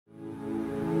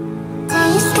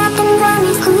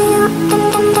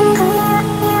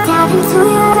Dive into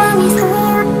your veins.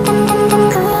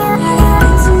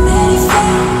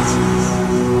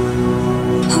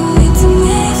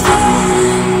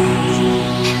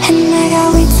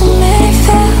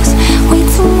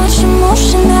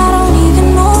 Emotion, I don't even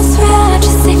know it's real. I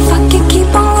just say fuck it,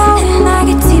 keep on going. And I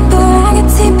get deeper.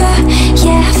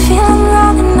 Yeah, I feel I'm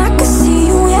wrong and I can see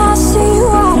you. Yeah, I see you.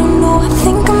 I don't know, I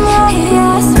think I'm wrong.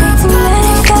 Yeah, it's way too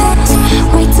many feelings,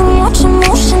 way too much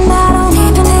emotion. I don't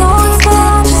even know it's real.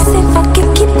 I just say fuck it,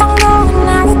 keep on going. And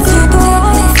I get deeper.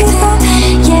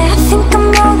 Yeah, I think I'm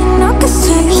wrong and I can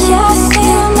see you. Yeah, I see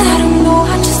you. I don't know,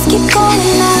 I just keep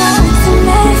going. I got way too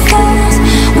many feelings,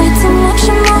 way too much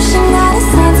emotion. Got a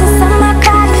sense inside my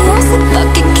body. I say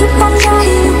fuck it, keep on going.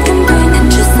 You can bring it,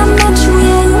 just I met you.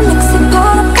 Yeah, you mix it,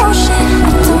 part of potion.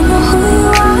 I don't know who you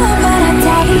are, but I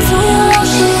dive into your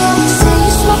ocean. You say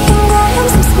you're smoking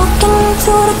grams, I'm smoking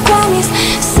into the Grammys.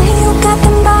 Say you got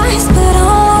them bars, but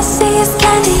all I see is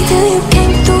candy. Till you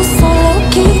came through so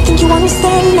low-key. Think you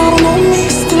understand, I don't know me.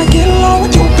 Still I get along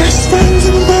with your best friends,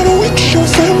 and better with your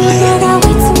family. I got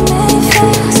way too many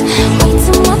feelings, way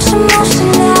too much emotion.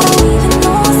 I don't even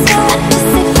know what's up. I just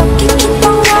say fuck it, keep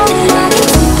on going. I get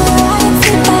deeper. Yeah, I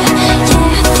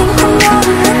think I'm wrong,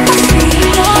 and I see you.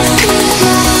 Yeah, I see you.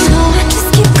 I don't know, I just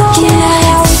keep going. Yeah, I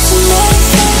got way too many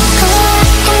feelings,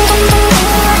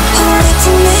 way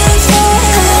too many feelings.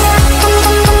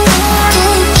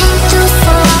 Came through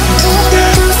so came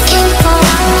for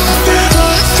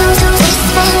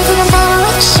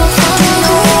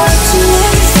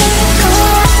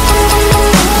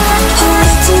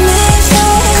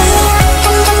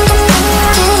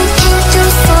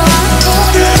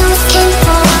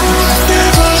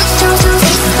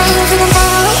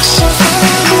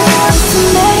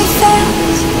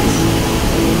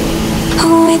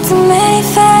way too many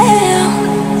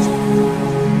fails.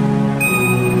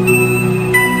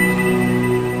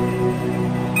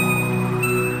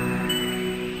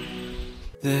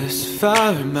 This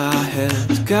fire in my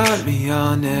head's got me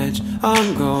on edge.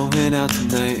 I'm going out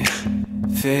tonight,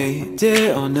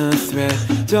 faded on a thread.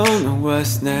 Don't know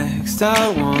what's next, I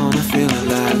wanna feel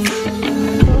alive.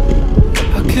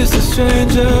 I kissed a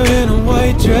stranger in a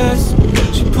white dress.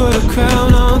 She put a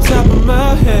crown on top of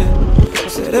my head.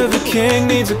 Said every king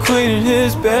needs a queen in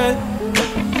his bed.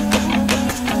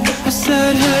 I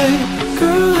said, hey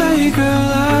girl,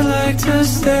 I'd like to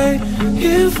stay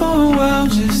here for a while,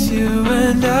 just you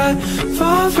and I.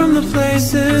 Far from the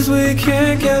places we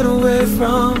can't get away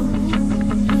from.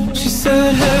 She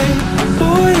said, hey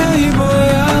boy,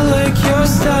 I like your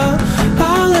style.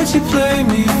 I'll let you play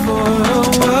me for a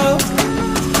while.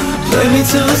 Play me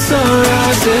till the sun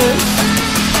rises,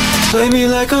 play me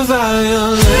like a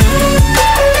violin.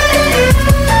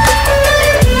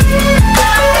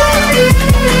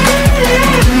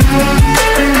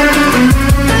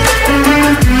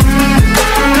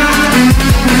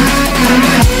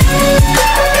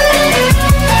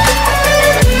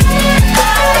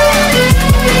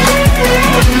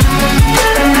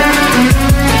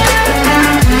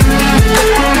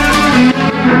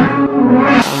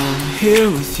 I'm here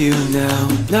with you now,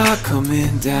 not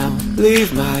coming down.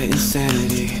 Leave my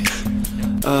insanity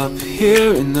up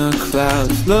here in the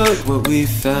clouds. Look what we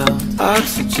found,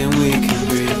 oxygen we can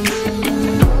breathe.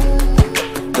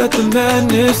 Let the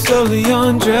madness slowly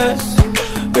undress.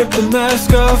 Rip the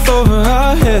mask off over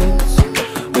our heads.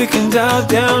 We can dive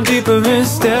down deeper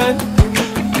instead.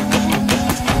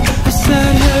 I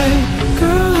said, hey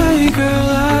girl,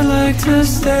 I'd like to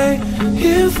stay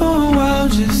here for a while,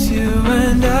 just you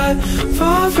and I.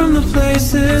 Far from the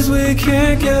places we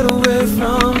can't get away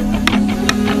from.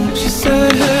 She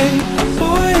said, hey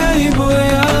boy, I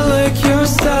like your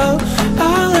style.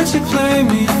 I'll let you play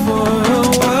me for a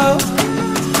while.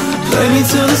 Play me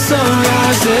till the sun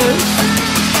rises,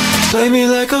 play me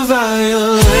like a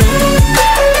violin.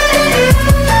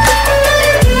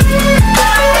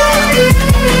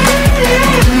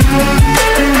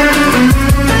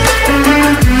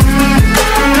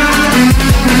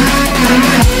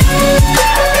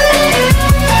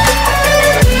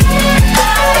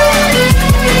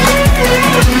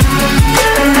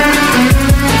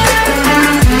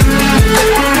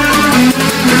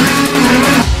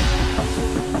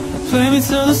 Play me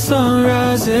till the sun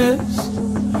rises,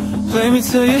 play me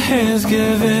till your hands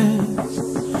give in.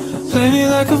 Play me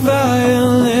like a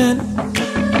violin.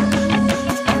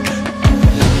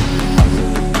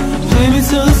 Play me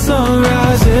till the sun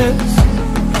rises,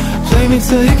 play me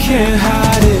till you can't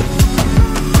hide it.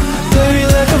 Play me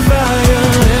like a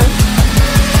violin.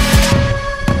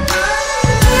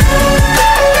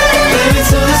 Play me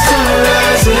till the sun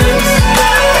rises,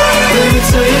 play me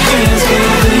till your hands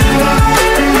give in.